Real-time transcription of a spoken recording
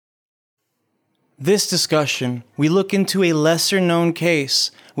This discussion, we look into a lesser-known case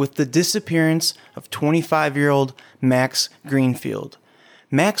with the disappearance of 25-year-old Max Greenfield.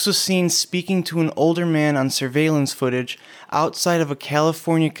 Max was seen speaking to an older man on surveillance footage outside of a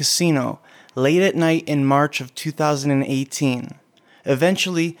California casino late at night in March of 2018.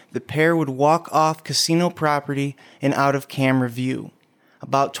 Eventually, the pair would walk off casino property and out of camera view.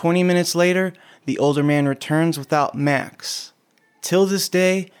 About 20 minutes later, the older man returns without Max. Till this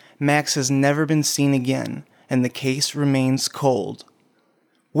day, Max has never been seen again, and the case remains cold.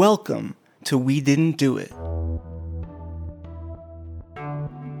 Welcome to We Didn't Do It.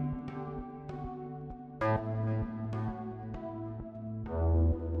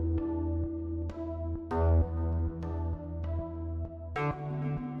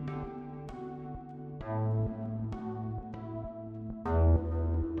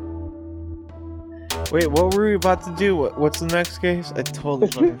 Wait, what were we about to do? What's the next case? I totally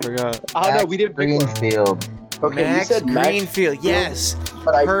fucking forgot. Oh no, we did Greenfield. Okay, Max you said Greenfield, yes,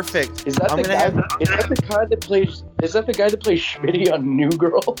 but perfect. Is that the guy? Is that the guy that plays? Is that the guy that plays Schmitty on New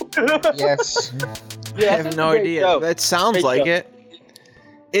Girl? Yes. I have no idea. Show. That sounds Great like show. it.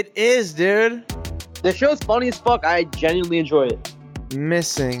 It is, dude. The show's funny as fuck. I genuinely enjoy it.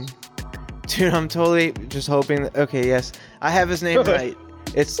 Missing. Dude, I'm totally just hoping that... Okay, yes. I have his name right.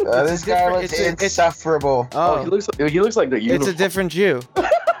 It's This guy looks insufferable. Oh, He looks like the it's uniform. a different Jew.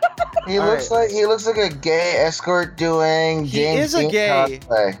 He looks like a gay escort doing He James is a Dean gay.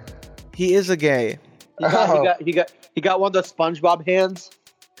 cosplay. He is a gay. He got one of the SpongeBob hands.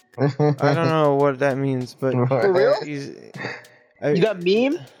 I don't know what that means, but For real? he's... You got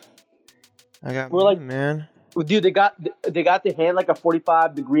meme? I got We're like- man. Dude, they got the hand like a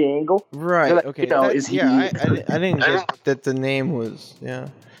 45-degree angle. Right. So, like, Okay. you know, that- is he- yeah, I didn't get that the name was. Yeah.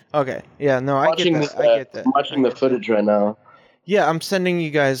 Okay. Yeah. No, I get that. I get that. I'm watching the footage right now. Yeah, I'm sending you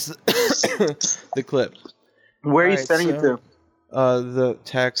guys the clip. Where are you Alright, sending it to? The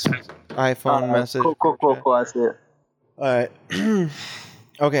text, iPhone message. Cool. I see it. All right.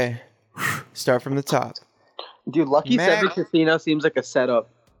 Okay. Start from the top. Dude, Lucky Max- 7 Casino seems like a setup.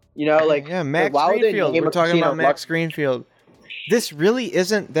 You know, like Yeah, Max why would they Greenfield. name We're a talking casino about Max Greenfield. This really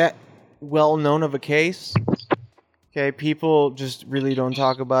isn't that well known of a case. Okay, people just really don't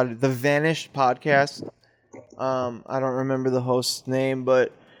talk about it. The Vanished podcast. I don't remember the host's name,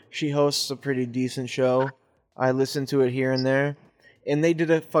 but she hosts a pretty decent show. I listen to it here and there. And they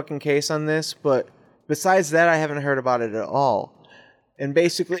did a fucking case on this, but besides that, I haven't heard about it at all. And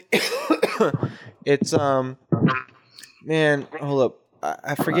basically, it's, man, hold up.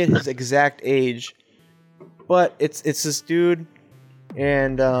 I forget his exact age, but it's this dude,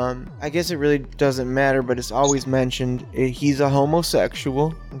 and I guess it really doesn't matter, but it's always mentioned. He's a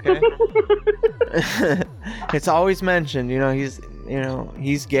homosexual, okay? It's always mentioned,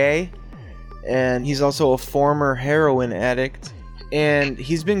 he's gay, and he's also a former heroin addict, and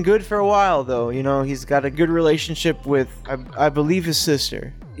he's been good for a while, though. He's got a good relationship with, I believe, his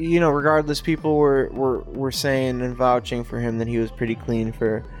sister. Regardless, people were saying and vouching for him that he was pretty clean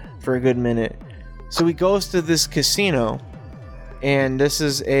for a good minute. So he goes to this casino, and this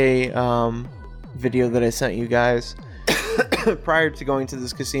is a video that I sent you guys prior to going to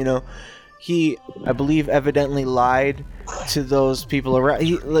this casino. He, I believe, evidently lied to those people around.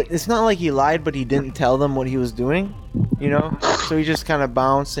 It's not like he lied, but he didn't tell them what he was doing, So he just kind of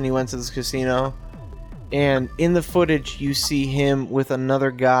bounced, and he went to this casino. And in the footage, you see him with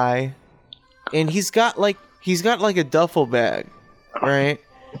another guy, and he's got like a duffel bag, right?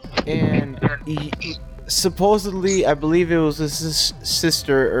 And he supposedly, I believe it was his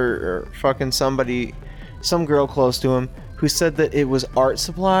sister or fucking somebody, some girl close to him, who said that it was art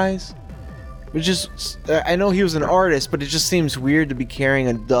supplies. Which is, I know he was an artist, but it just seems weird to be carrying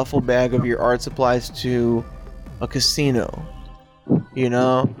a duffel bag of your art supplies to a casino. Dude,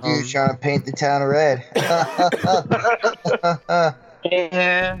 trying to paint the town red.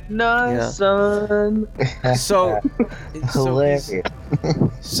 Son. So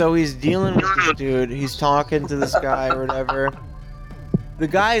he's dealing with this dude. He's talking to this guy or whatever. The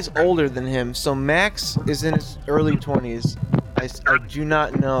guy's older than him, so Max is in his early 20s. I do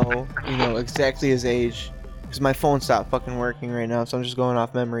not know, exactly his age, because my phone stopped fucking working right now, so I'm just going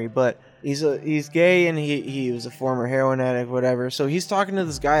off memory. But he's gay, and he was a former heroin addict, whatever. So he's talking to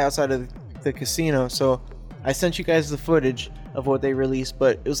this guy outside of the casino. So I sent you guys the footage of what they released,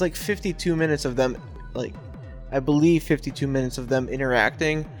 but it was like 52 minutes of them, I believe 52 minutes of them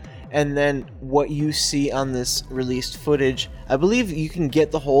interacting. And then what you see on this released footage, I believe you can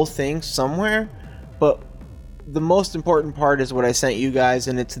get the whole thing somewhere, but the most important part is what I sent you guys,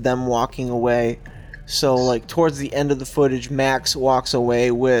 and it's them walking away. So, towards the end of the footage, Max walks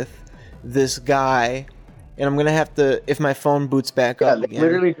away with this guy, and I'm gonna have to, if my phone boots back up again.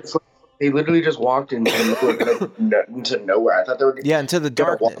 They literally just walked into nowhere. I thought they were into the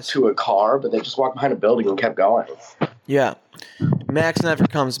gonna walk darkness. to a car, but they just walked behind a building and kept going. Yeah, Max never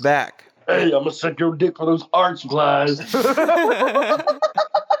comes back. Hey, I'm gonna suck your dick for those art supplies.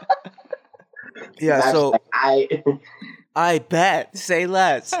 Yeah, Max so like, I bet. Say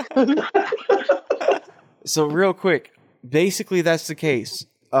less. So real quick, basically that's the case.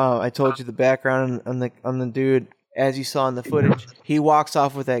 I told you the background on the dude. As you saw in the footage, he walks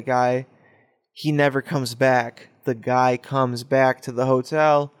off with that guy. He never comes back. The guy comes back to the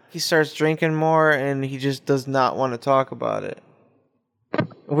hotel. He starts drinking more, and he just does not want to talk about it.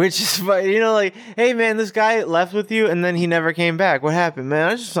 Which is, like, hey man, this guy left with you, and then he never came back. What happened, man?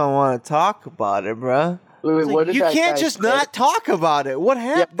 I just don't want to talk about it, bruh. Wait, what did you that can't guy just say? not talk about it. What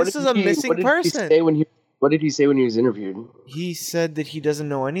happened? This is a missing person. What did he say when he was interviewed? He said that he doesn't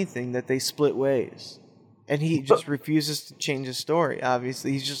know anything, that they split ways. And he just refuses to change his story,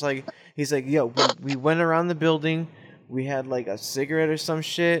 obviously. He's like, yo, we went around the building. We had like a cigarette or some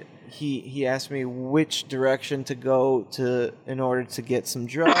shit. He asked me which direction to go to in order to get some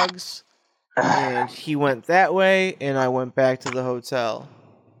drugs. And he went that way, and I went back to the hotel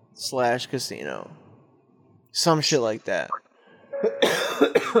 / casino. Some shit like that.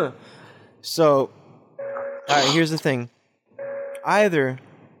 So, alright, here's the thing. Either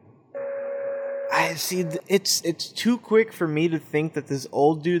I see it's too quick for me to think that this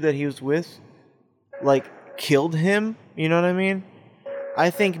old dude that he was with like killed him, you know what I mean? I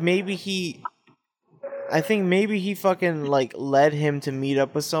think maybe he fucking like led him to meet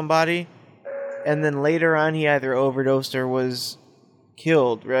up with somebody, and then later on he either overdosed or was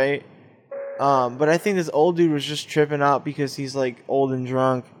killed, right? But I think this old dude was just tripping out because he's like old and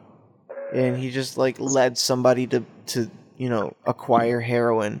drunk, and he just like led somebody to acquire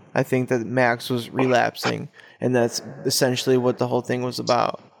heroin. I think that Max was relapsing, and that's essentially what the whole thing was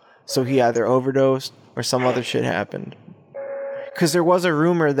about. So he either overdosed or some other shit happened. Because there was a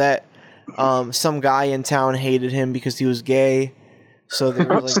rumor that some guy in town hated him because he was gay. So there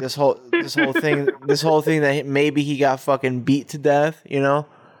was like this whole thing that maybe he got fucking beat to death, you know?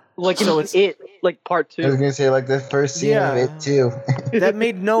 Like so it's like part 2. I was gonna say like the first scene of it too. That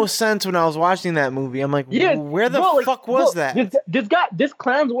made no sense when I was watching that movie. I'm like, where the fuck was that? This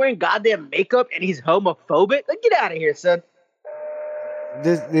clown's wearing goddamn makeup and he's homophobic. Like, get out of here, son.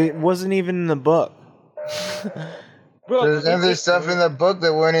 It wasn't even in the book. Bro, there's other stuff in the book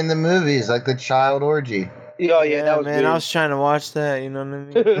that weren't in the movies, like the child orgy. Oh yeah, that was man. weird. I was trying to watch that. You know what I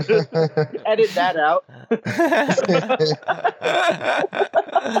mean? Edit that out.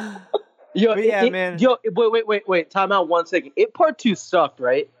 Man. Yo, wait. Time out 1 second. Part 2 sucked,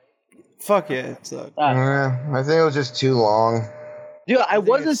 right? Fuck yeah, it sucked. I think it was just too long. Dude, I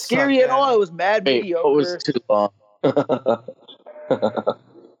wasn't scary at all. It was mad mediocre. It was too long.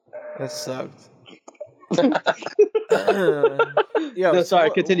 That sucked. No, sorry.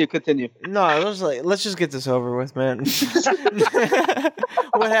 Continue. No, I was like, let's just get this over with, man.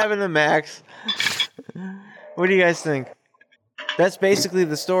 What happened to Max? What do you guys think? That's basically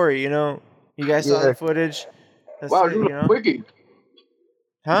the story, you know. You guys saw the footage. That's wow, it, this was a quickie.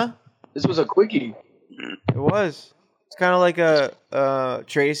 Huh? This was a quickie. It was. It's kind of like a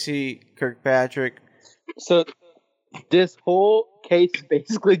Tracy Kirkpatrick. So this whole case is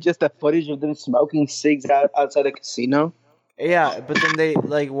basically just a footage of them smoking cigs outside a casino. Yeah, but then they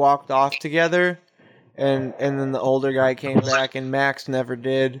like walked off together, and then the older guy came back, and Max never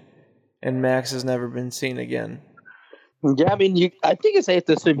did, and Max has never been seen again. Yeah, I mean, I think it's safe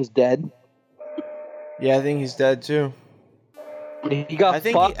to assume he's dead. Yeah, I think he's dead too. He got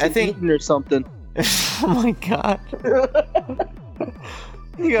eaten or something. Oh my god.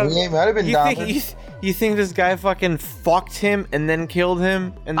 He might have been you think this guy fucking fucked him and then killed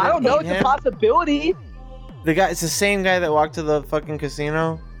him? And then I don't know. It's a possibility. It's the same guy that walked to the fucking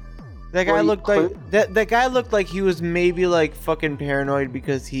casino. That guy looked like he was maybe like fucking paranoid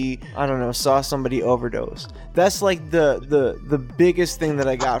because he, I don't know, saw somebody overdose. That's like the biggest thing that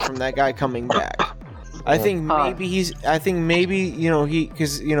I got from that guy coming back. I think maybe you know,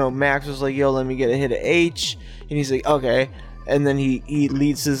 because you know, Max was like, yo, let me get a hit of H, and he's like, okay. And then he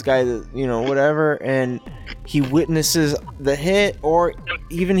leads this guy to, you know, whatever, and he witnesses the hit, or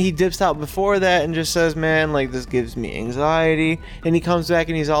even he dips out before that and just says, man, like, this gives me anxiety, and he comes back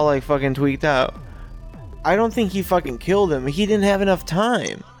and he's all like fucking tweaked out. I don't think he fucking killed him. He didn't have enough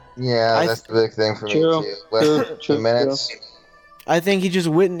time. Yeah, that's the big thing for me too. Less than 2 minutes. I think he just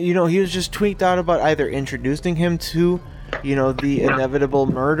he was just tweaked out about either introducing him to the inevitable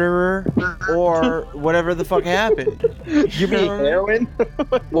murderer or whatever the fuck happened. You mean heroin?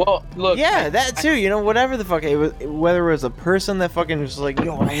 Well, look. Yeah, that too. Whatever the fuck it was, whether it was a person that fucking was like,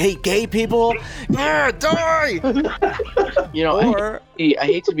 I hate gay people. Yeah, die. Or I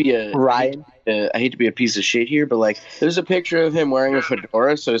hate to be a Ryan. I hate to be a piece of shit here, but like, there's a picture of him wearing a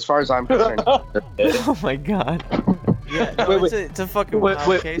fedora. So as far as I'm concerned, oh my god. Yeah, no, Wait. it's a fucking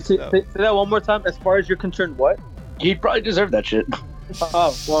wild case, Say though. that one more time. As far as you're concerned, what? he'd probably deserve that shit.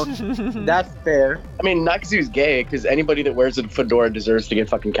 Oh, well, that's fair. I mean, not because he was gay, because anybody that wears a fedora deserves to get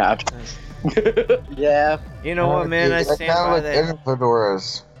fucking capped. Yeah. You know what, man? I stand by like that.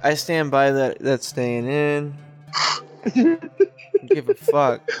 fedoras. I stand by that staying in. Give a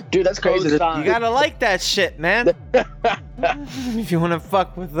fuck. Dude, that's crazy. Close sign. You gotta like that shit, man. If you wanna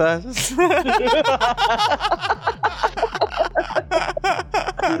fuck with us.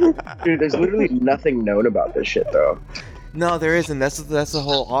 Dude, there's literally nothing known about this shit, though. No, there isn't. That's the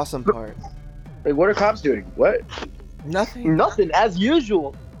whole awesome part. Like, what are cops doing? What? Nothing. Nothing, as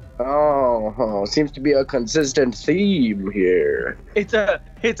usual. Oh, seems to be a consistent theme here. It's a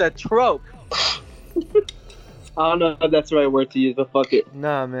trope. I don't know if that's the right word to use, but fuck it.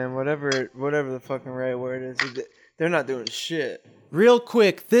 Nah, man. Whatever the fucking right word is, they're not doing shit. Real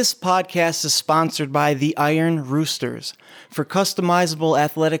quick, this podcast is sponsored by the Iron Roosters. For customizable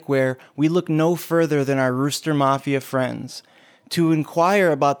athletic wear, we look no further than our Rooster Mafia friends. To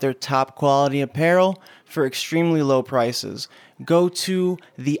inquire about their top quality apparel for extremely low prices, go to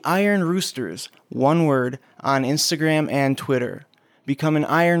the Iron Roosters, one word, on Instagram and Twitter. Become an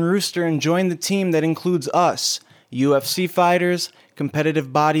Iron Rooster and join the team that includes us, UFC fighters, competitive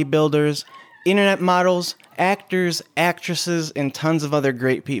bodybuilders, internet models, actors, actresses, and tons of other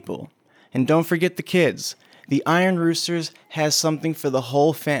great people. And don't forget the kids. The Iron Roosters has something for the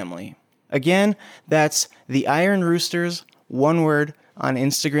whole family. Again, that's the Iron Roosters, one word, on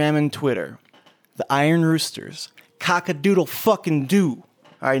Instagram and Twitter. The Iron Roosters. Cock-a-doodle fucking do.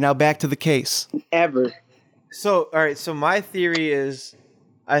 All right, now back to the case. Ever. So, all right. So my theory is,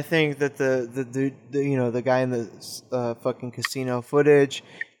 I think that the guy in the fucking casino footage,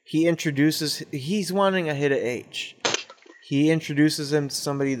 he's wanting a hit of H. He introduces him to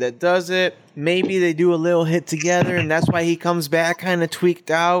somebody that does it. Maybe they do a little hit together, and that's why he comes back kind of tweaked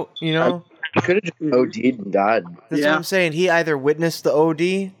out. He could have just OD'd and died. That's what I'm saying. He either witnessed the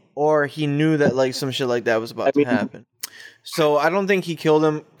OD or he knew that like some shit like that was about to happen. So I don't think he killed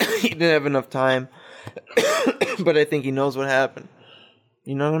him. He didn't have enough time. But I think he knows what happened.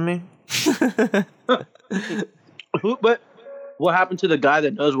 You know what I mean? But what happened to the guy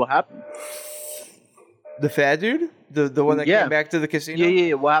that knows what happened? The fat dude? The one that came back to the casino?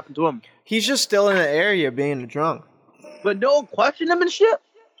 Yeah. What happened to him? He's just still in the area being drunk. But no one questioned him and shit?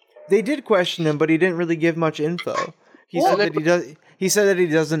 They did question him, but he didn't really give much info. He said that he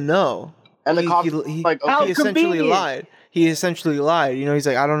doesn't know. And the cop he essentially lied. He essentially lied. He's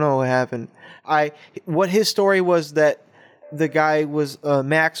like, I don't know what happened. What his story was that the guy was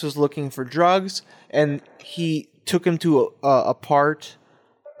Max was looking for drugs, and he took him to a part,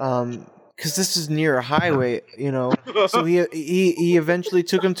 because this is near a highway, So he eventually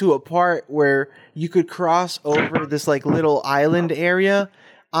took him to a part where you could cross over this like little island area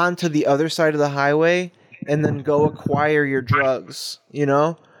onto the other side of the highway and then go acquire your drugs.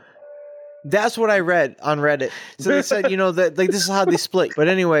 That's what I read on Reddit. So they said, that like this is how they split. But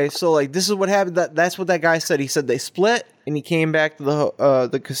anyway, so like this is what happened. That's what that guy said. He said they split, and he came back to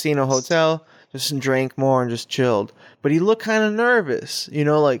the casino hotel, just drank more and just chilled. But he looked kind of nervous,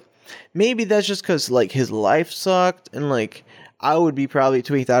 like maybe that's just because like his life sucked, and like I would be probably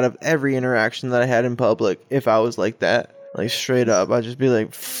tweaked out of every interaction that I had in public if I was like that. Like straight up, I'd just be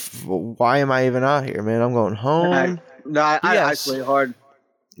like, why am I even out here, man? I'm going home. I isolate hard.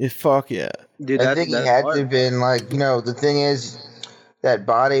 Yeah, fuck yeah. Dude, I think he had to have been like, the thing is, that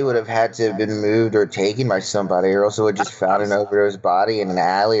body would have had to have been moved or taken by somebody, or else it would just found an overdose body in an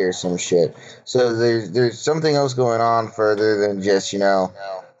alley or some shit. So there's something else going on further than just, I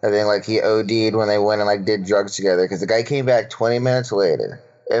think like he OD'd when they went and like did drugs together, because the guy came back 20 minutes later.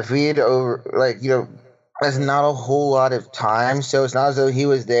 If he had that's not a whole lot of time, so it's not as though he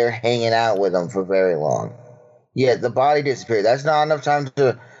was there hanging out with them for very long. Yeah, the body disappeared. That's not enough time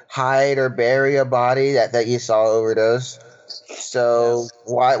to hide or bury a body that you saw overdose. So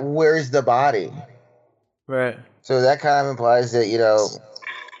where's the body? Right. So that kind of implies that,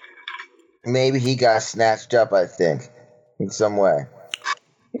 maybe he got snatched up, I think, in some way.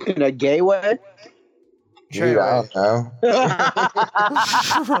 In a gay way? Dude, I don't know.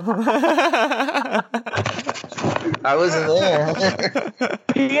 I wasn't there.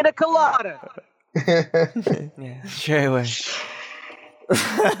 Pina colada. Yeah, Treyway.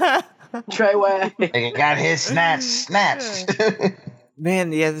 Treyway. Like, I got his snatched.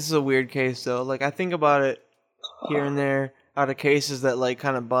 Man, yeah, this is a weird case though. Like, I think about it here and there out of cases that like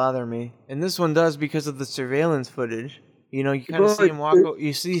kind of bother me, and this one does because of the surveillance footage. You know, you kind of see him walk.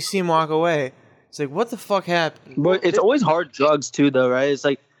 You see him walk away. It's like, what the fuck happened? But it's always hard drugs too, though, right? It's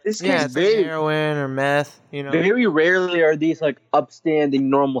like this Yeah, case it's like very, heroin or meth. You know. very rarely are these like upstanding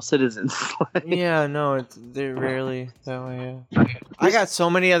normal citizens. Yeah, no, they're rarely that way. Yeah. I got so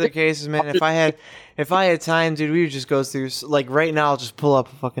many other cases, man. If I had time, dude, we would just go through. Like right now, I'll just pull up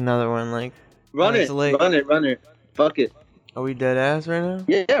a fucking another one. Like, Run it's it, late. run it. Fuck it. Are we dead ass right now?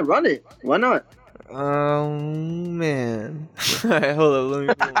 Yeah, run it. Why not? Oh man. Alright, hold up, let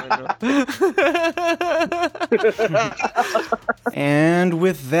me pull mine up. And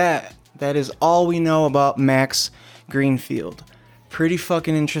with that is all we know about Max Greenfield. Pretty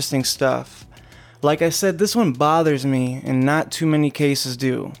fucking interesting stuff. Like I said, this one bothers me, and not too many cases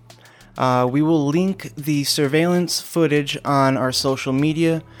do. We will link the surveillance footage on our social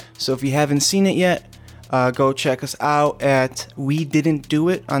media, so if you haven't seen it yet, go check us out at We Didn't Do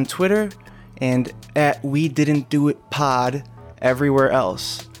It on Twitter, and at We Didn't Do It Pod everywhere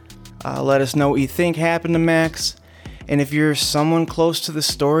else. Let us know what you think happened to Max, and if you're someone close to the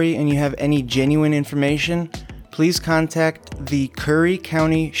story and you have any genuine information, please contact the Curry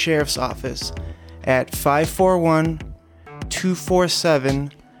County Sheriff's Office at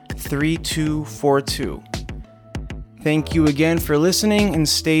 541-247-3242. Thank you again for listening, and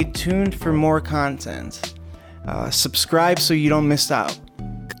stay tuned for more content. Subscribe so you don't miss out.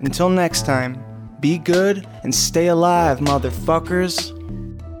 Until next time, be good and stay alive, motherfuckers.